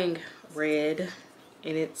showing red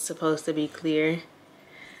and it's supposed to be clear.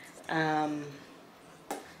 I don't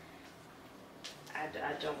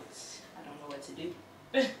know what to do.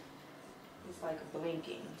 It's like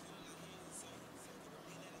blinking.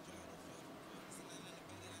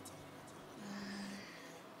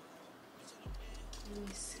 Let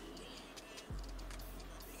me see.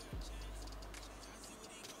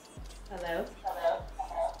 Hello? Hello?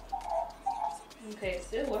 Okay, it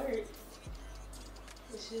still works.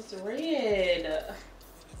 It's just red.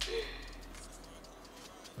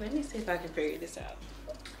 Let me see if I can figure this out.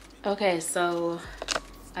 Okay, so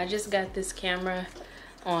I just got this camera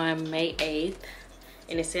on May 8th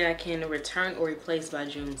and it said I can return or replace by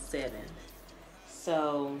June 7th.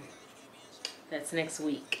 So that's next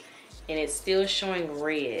week. And it's still showing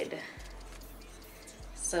red.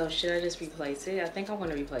 So should I just replace it? I think I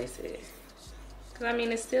want to replace it. Cause I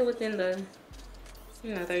mean, it's still within the,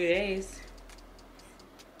 30 days.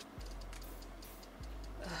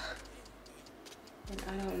 And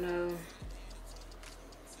I don't know.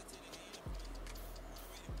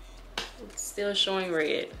 It's still showing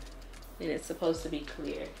red and it's supposed to be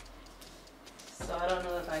clear. So I don't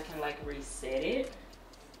know if I can like reset it.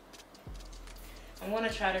 I'm gonna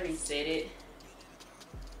try to reset it.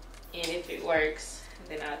 And if it works,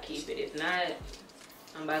 then I'll keep it. If not,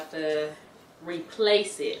 I'm about to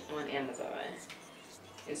replace it on Amazon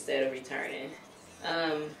instead of returning.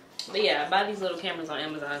 But yeah, I buy these little cameras on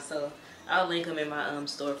Amazon, so I'll link them in my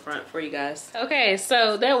storefront for you guys. Okay,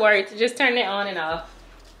 so that worked. Just turn it on and off.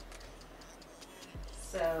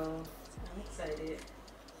 So I'm excited.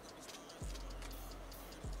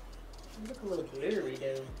 You look a little blurry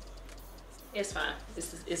though. It's fine.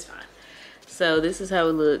 It's fine. So this is how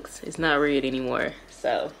it looks. It's not red anymore.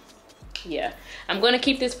 So yeah, I'm going to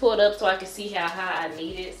keep this pulled up so I can see how high I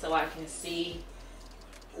need it, so I can see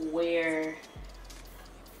where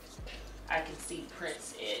I can see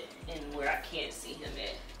Prince at and where I can't see him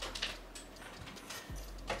at.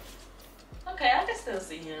 Okay, I can still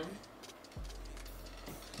see him.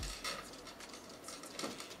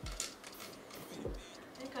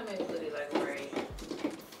 I think I may put it like right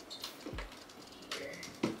here,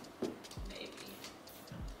 maybe.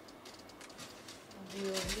 I'll do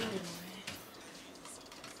it anyway.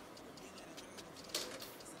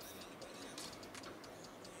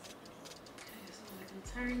 Okay, so I can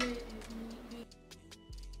turn it if need be.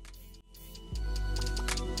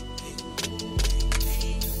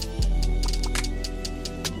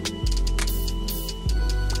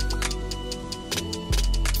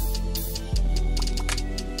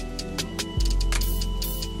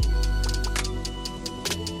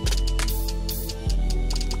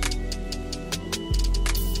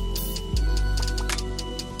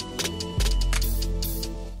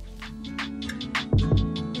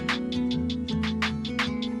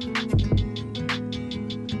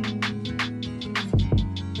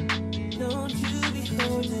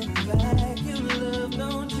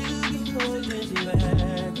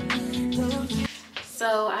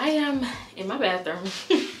 So I am in my bathroom,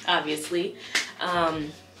 obviously. I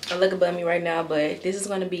look above me right now, but this is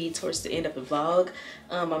going to be towards the end of the vlog.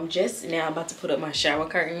 I'm just now about to put up my shower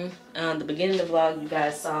curtain. The beginning of the vlog, you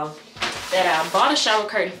guys saw that I bought a shower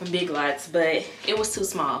curtain from Big Lots, but it was too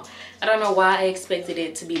small. I don't know why I expected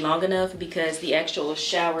it to be long enough, because the actual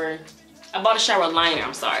shower, I bought a shower liner,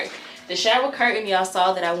 I'm sorry. The shower curtain, y'all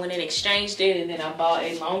saw that I went and exchanged it, and then I bought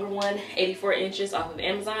a longer one, 84 inches off of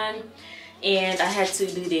Amazon. And I had to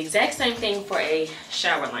do the exact same thing for a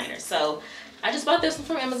shower liner. So I just bought this one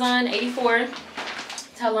from Amazon, 84.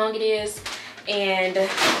 That's how long it is. And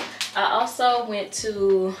I also went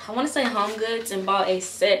to, I want to say Home Goods, and bought a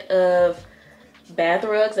set of bath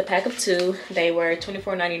rugs, a pack of 2. They were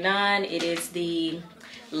 $24.99. It is the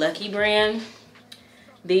Lucky brand.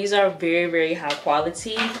 These are very, very high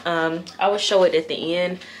quality. I will show it at the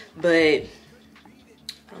end, but I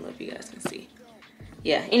don't know if you guys can see.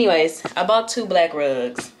 Yeah, anyways, I bought 2 black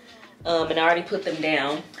rugs, and I already put them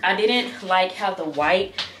down. I didn't like how the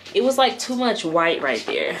white, it was like too much white right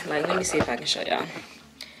there. Like, let me see if I can show y'all.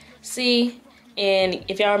 See, and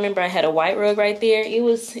if y'all remember, I had a white rug right there. It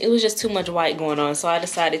was just too much white going on, so I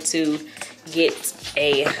decided to get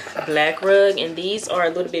a black rug, and these are a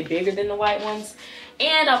little bit bigger than the white ones.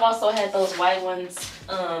 And I've also had those white ones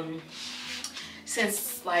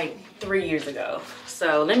since like 3 years ago.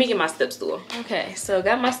 So let me get my step stool. Okay, so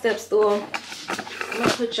got my step stool. I'm gonna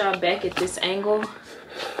put y'all back at this angle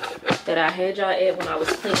that I had y'all at when I was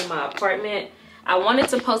cleaning my apartment. I wanted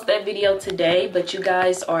to post that video today, but you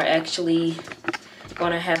guys are actually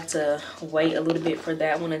gonna have to wait a little bit for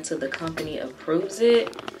that one until the company approves it,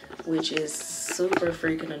 which is super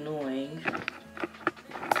freaking annoying.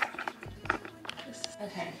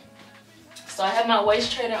 Okay, so I have my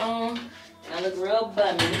waist trainer on, and I look real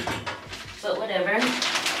bummy, but whatever.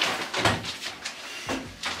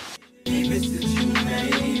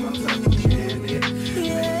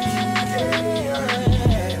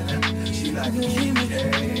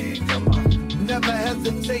 Never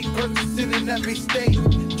hesitate, purchasing in every state,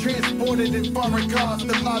 transported in foreign cars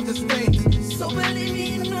to larger states. So believe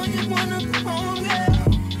me, you know you wanna come home,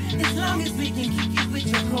 girl. As long as we can keep you with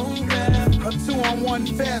your home, girl. A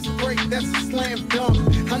 2-on-1 fast break, that's a slam dunk.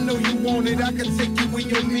 I know you want it, I can take you where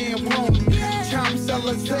your man won't. Chop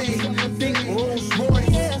sellers say, think Rolls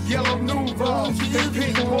Royce, yellow Nouveau, the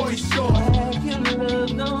pink boy short. Your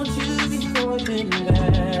love, don't you be holding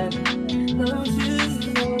back. Don't you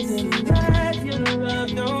be holding back. Your love,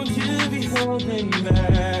 don't you be holding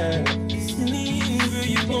back. See, girl,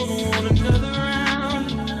 you gonna want another round.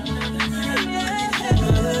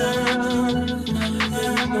 Another round.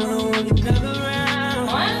 You're gonna want another round.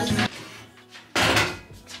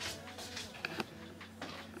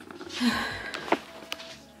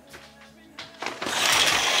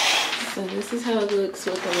 So this is how it looks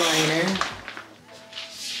with the liner.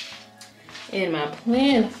 And my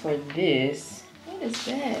plan for this, what is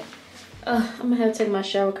that? I'm gonna have to take my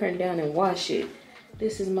shower curtain down and wash it.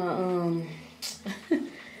 This is my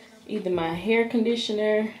either my hair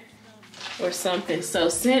conditioner or something. So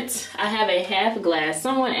since I have a half glass,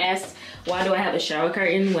 someone asked why do I have a shower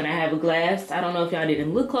curtain when I have a glass. I don't know if y'all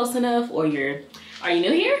didn't look close enough, or are you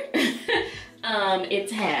new here?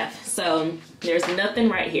 It's half, so there's nothing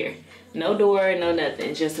right here. No door, no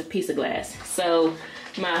nothing, just a piece of glass. So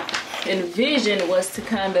my envision was to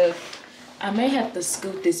kind of, I may have to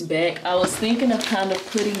scoot this back. I was thinking of kind of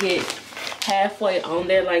putting it halfway on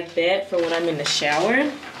there like that for when I'm in the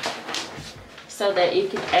shower, so that it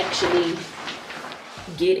can actually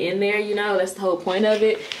get in there, you know, that's the whole point of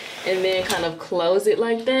it. And then kind of close it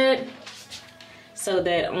like that so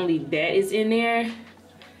that only that is in there.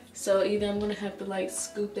 So either I'm gonna have to like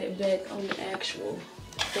scoop that back on the actual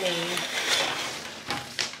thing.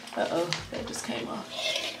 Uh-oh, that just came off.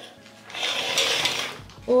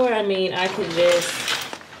 Or I mean, I could just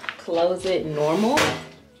close it normal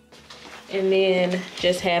and then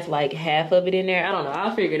just have like half of it in there. I don't know,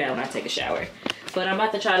 I'll figure it out when I take a shower. But I'm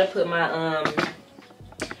about to try to put my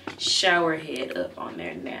shower head up on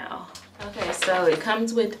there now. Okay, so it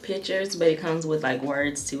comes with pictures, but it comes with like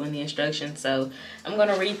words too in the instructions. So I'm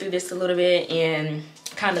gonna read through this a little bit and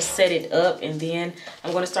kind of set it up, and then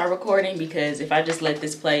I'm gonna start recording, because if I just let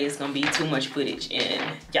this play, it's gonna be too much footage,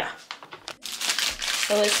 and yeah.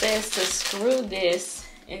 So it says to screw this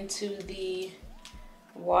into the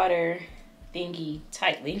water thingy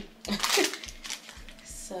tightly.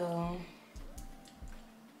 So I'm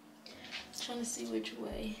trying to see which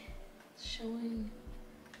way. It's showing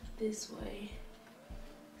this way.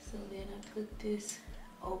 So then I put this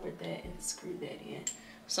over that and screw that in.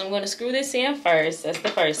 So I'm going to screw this in first. That's the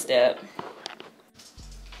first step.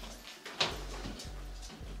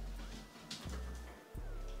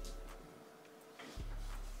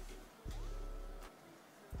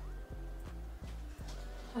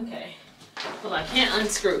 Okay, well, I can't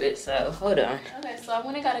unscrew it, so hold on. Okay, so I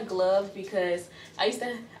went and got a glove, because I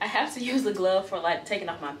have to use a glove for like taking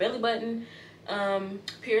off my belly button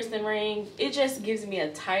piercing ring. It just gives me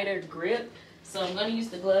a tighter grip, so I'm gonna use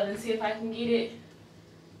the glove and see if I can get it.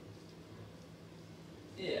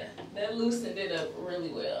 Yeah, that loosened it up really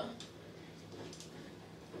well.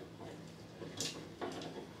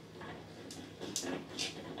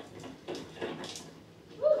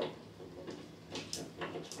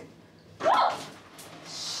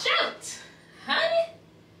 Shoot, honey.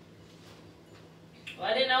 Well,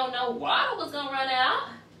 I didn't know water was gonna run out.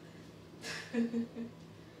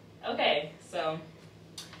 Okay, so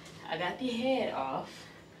I got the head off.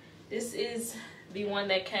 This is the one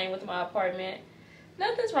that came with my apartment.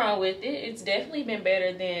 Nothing's wrong with it. It's definitely been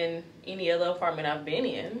better than any other apartment I've been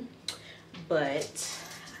in, but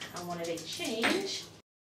I wanted a change.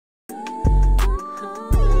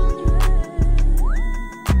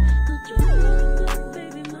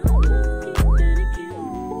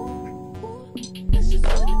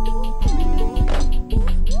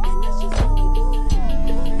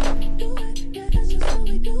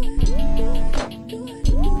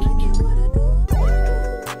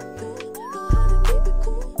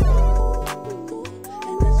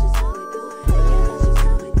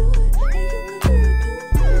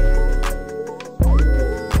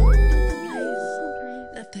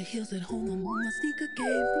 At home, I'm on my sneaker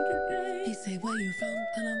game. He say, where you from?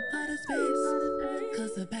 Tell him out of space.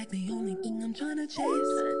 Cause the back the only thing I'm trying to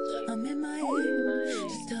chase. I'm in my head.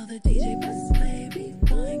 Just tell the DJ, press play,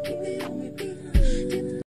 rewind, keep it on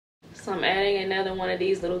repeat. So I'm adding another one of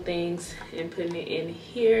these little things and putting it in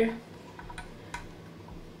here.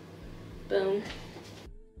 Boom.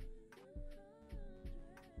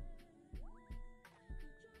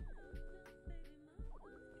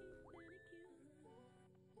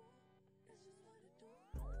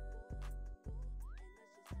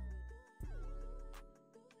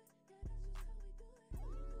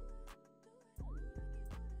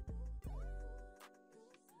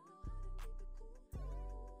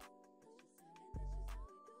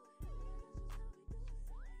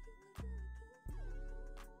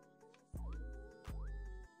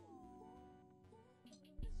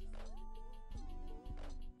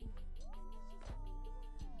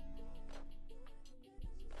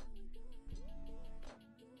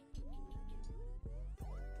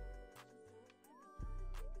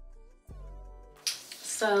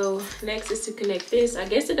 So next is to connect this. I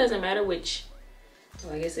guess it doesn't matter which,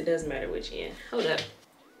 well, I guess it does matter which end. Hold up.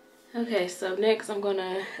 Okay, so next I'm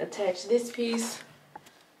gonna attach this piece.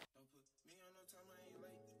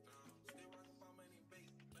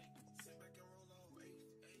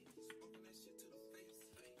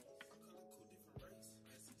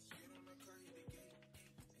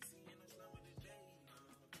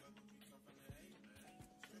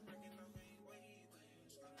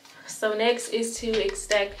 So next is to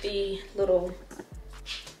extract the little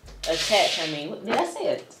attach. I mean, did I say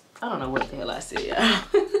it? I don't know what the hell I said.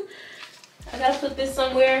 I gotta put this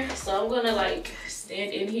somewhere, so I'm gonna like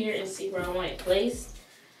stand in here and see where I want it placed.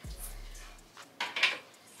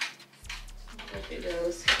 There it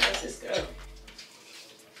goes. How's this go?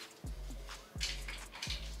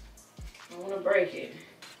 I don't want to break it.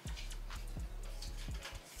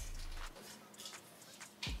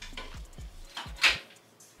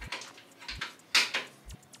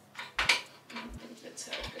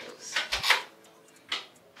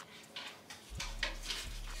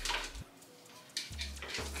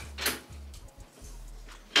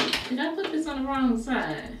 Did I put this on the wrong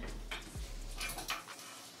side?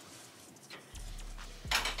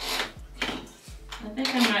 I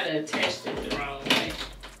think I might have attached it the wrong way.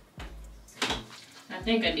 I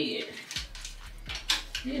think I did.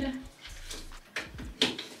 Did I?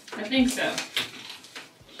 I think so.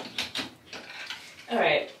 All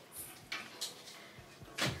right.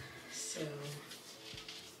 So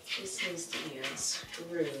this needs to be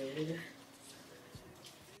unscrewed.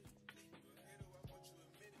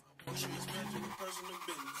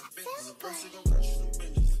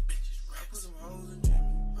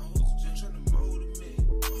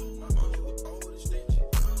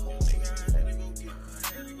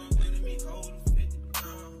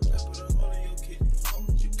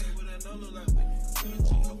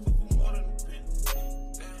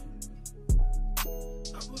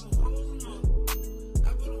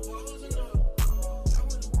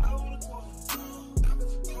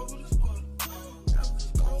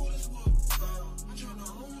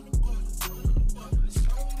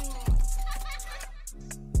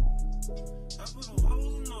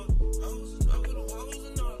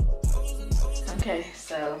 Okay,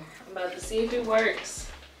 so I'm about to see if it works.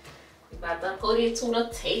 We're about to put it to the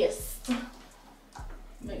test.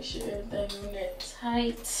 Make sure everything on there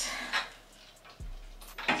tight.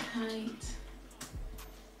 Tight.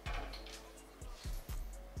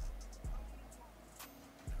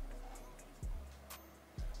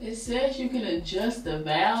 It says you can adjust the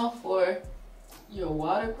valve for your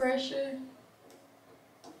water pressure.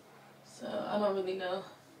 So I don't really know.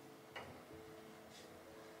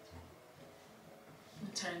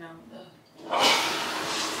 Turn on the.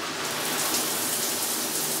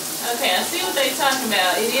 Okay, I see what they're talking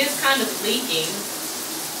about. It is kind of leaking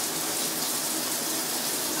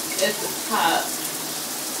at the top.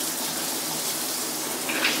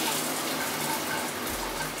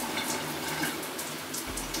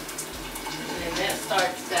 And then that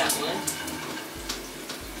starts that one.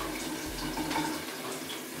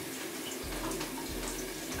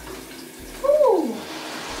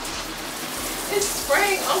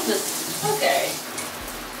 Spraying on the, okay.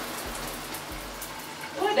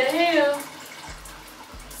 What the hell?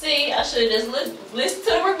 See, I should have just listened to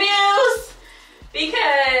the reviews,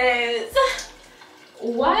 because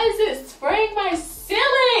why is it spraying my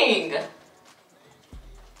ceiling?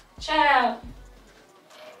 Child.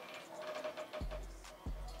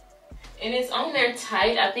 And it's on there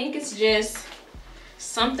tight. I think it's just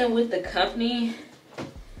something with the company.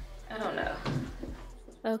 I don't know.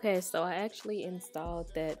 Okay, so I actually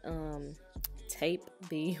installed that tape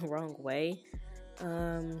the wrong way.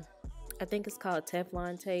 I think it's called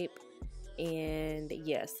Teflon tape. And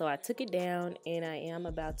yeah, so I took it down and I am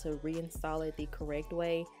about to reinstall it the correct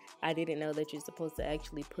way. I didn't know that you're supposed to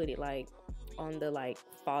actually put it like on the like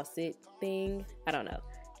faucet thing. I don't know.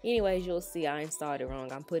 Anyways, you'll see I installed it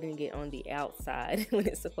wrong. I'm putting it on the outside when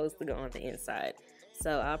it's supposed to go on the inside.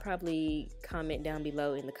 So I'll probably comment down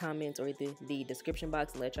below in the comments or the description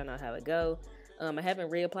box and let y'all know how it go. I haven't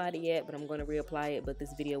reapplied it yet, but I'm going to reapply it. But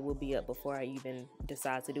this video will be up before I even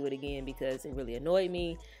decide to do it again because it really annoyed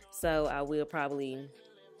me. So I will probably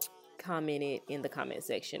comment it in the comment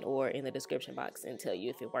section or in the description box and tell you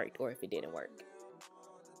if it worked or if it didn't work.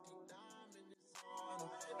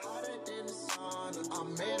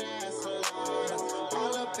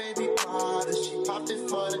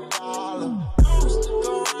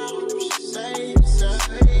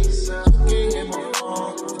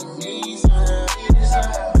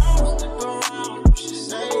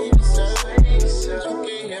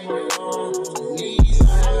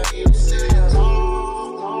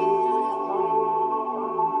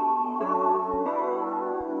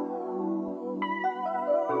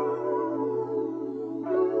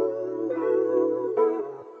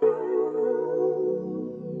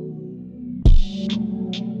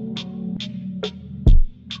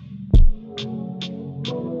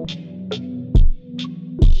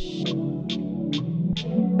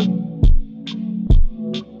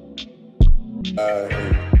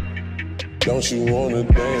 Don't you wanna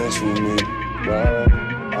dance with me? No,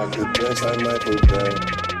 I could dance like Michael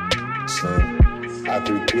Jackson. I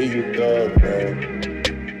could give you the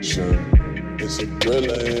passion. It's a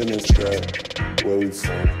thriller in the trap. Where we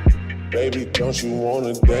from? Baby, don't you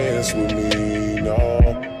wanna dance with me? No,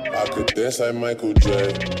 I could dance like Michael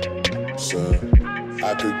Jackson.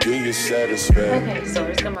 I could give you satisfaction. Okay, so I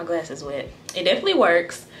just got my glasses wet. It definitely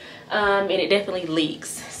works, and it definitely leaks.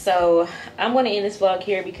 So I'm going to end this vlog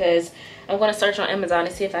here because I'm going to search on Amazon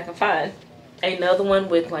and see if I can find another one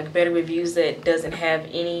with like better reviews that doesn't have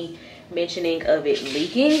any mentioning of it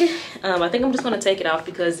leaking. I think I'm just going to take it off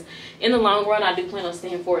because in the long run I do plan on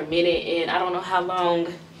staying for a minute, and I don't know how long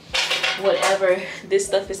whatever this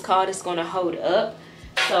stuff is called is going to hold up.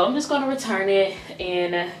 So I'm just going to return it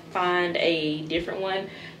and find a different one.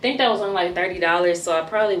 I think that was only like $30, so I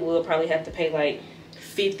probably will have to pay like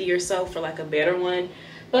 $50 or so for like a better one.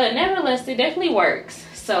 But nevertheless, it definitely works.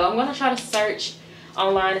 So I'm going to try to search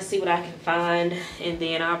online and see what I can find, and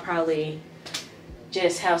then I'll probably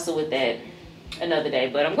just hustle with that another day.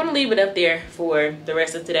 But I'm going to leave it up there for the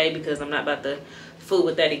rest of today because I'm not about to fool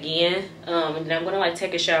with that again. And then I'm going to like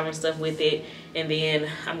take a shower and stuff with it, and then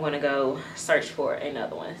I'm going to go search for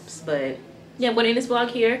another one. But yeah, I'm going to end this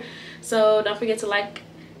vlog here. So don't forget to like,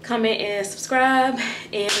 comment, and subscribe.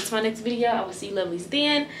 And until my next video, I will see you lovelies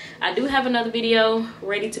then. I do have another video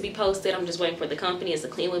ready to be posted. I'm just waiting for the company to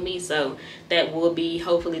clean with me, so that will be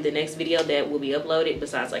hopefully the next video that will be uploaded,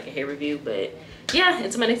 besides like a hair review. But yeah,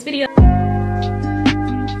 until my next video.